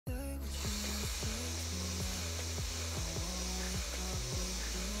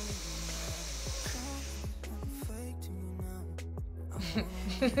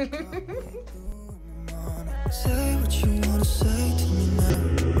Say what you wanna say to me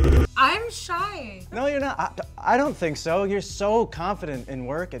now. I'm shy. No, you're not. I don't think so. You're so confident in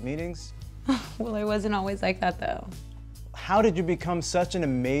work, at meetings. Well, I wasn't always like that, though. How did you become such an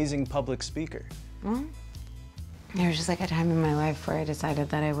amazing public speaker? Well, there was just like a time in my life where I decided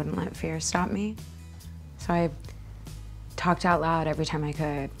that I wouldn't let fear stop me. So I talked out loud every time I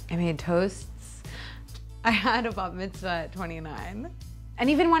could. I made toasts. I had a bat mitzvah at 29. And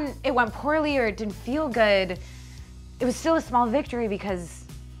even when it went poorly or it didn't feel good, it was still a small victory because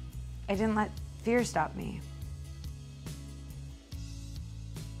I didn't let fear stop me.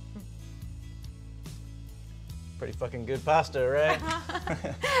 Pretty fucking good pasta, right?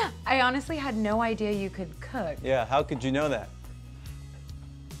 I honestly had no idea you could cook. Yeah, how could you know that?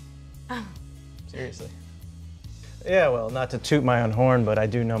 Seriously. Yeah, well, not to toot my own horn, but I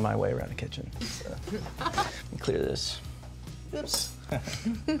do know my way around a kitchen. So. Let me clear this. Oops.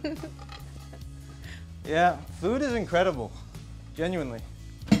 Yeah, food is incredible. Genuinely.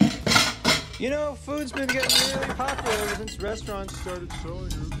 You know, food's been getting really popular ever since restaurants started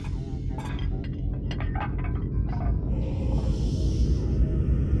selling it.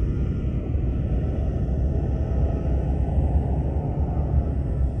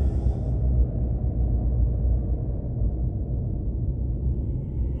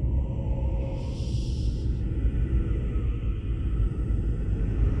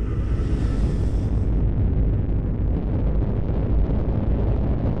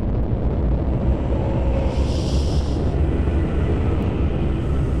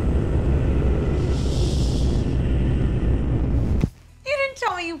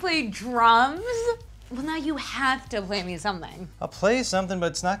 You play drums? Well, now you have to play me something. I'll play something, but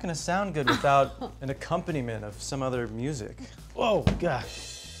it's not gonna sound good without an accompaniment of some other music. Whoa, God.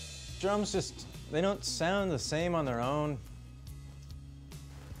 Drums just, they don't sound the same on their own.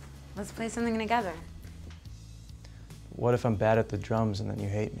 Let's play something together. What if I'm bad at the drums and then you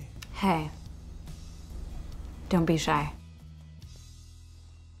hate me? Hey, don't be shy.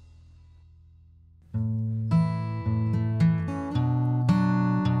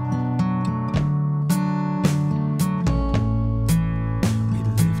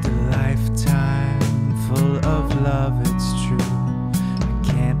 Love, it's true. I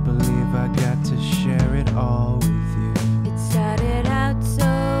can't believe I got to share it all with you. It started out so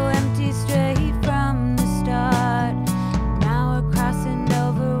empty straight from the start. Now we're crossing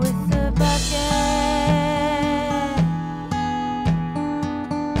over with a bucket.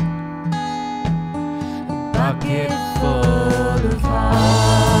 A bucket full of hearts.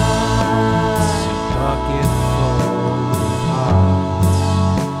 A bucket full of hearts.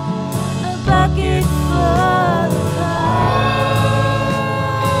 A bucket full.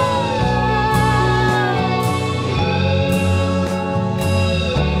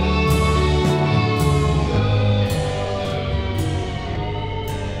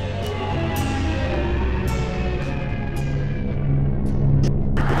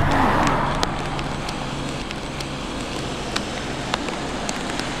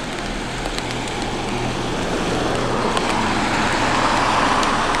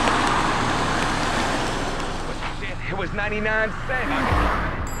 It was 99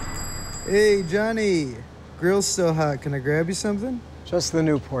 cents. Hey, Johnny. Grill's still hot. Can I grab you something? Just the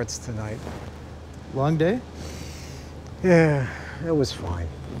Newports tonight. Long day? Yeah, it was fine.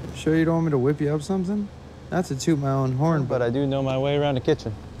 Sure you don't want me to whip you up something? Not to toot my own horn, But I do know my way around the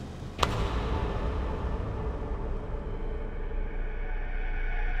kitchen.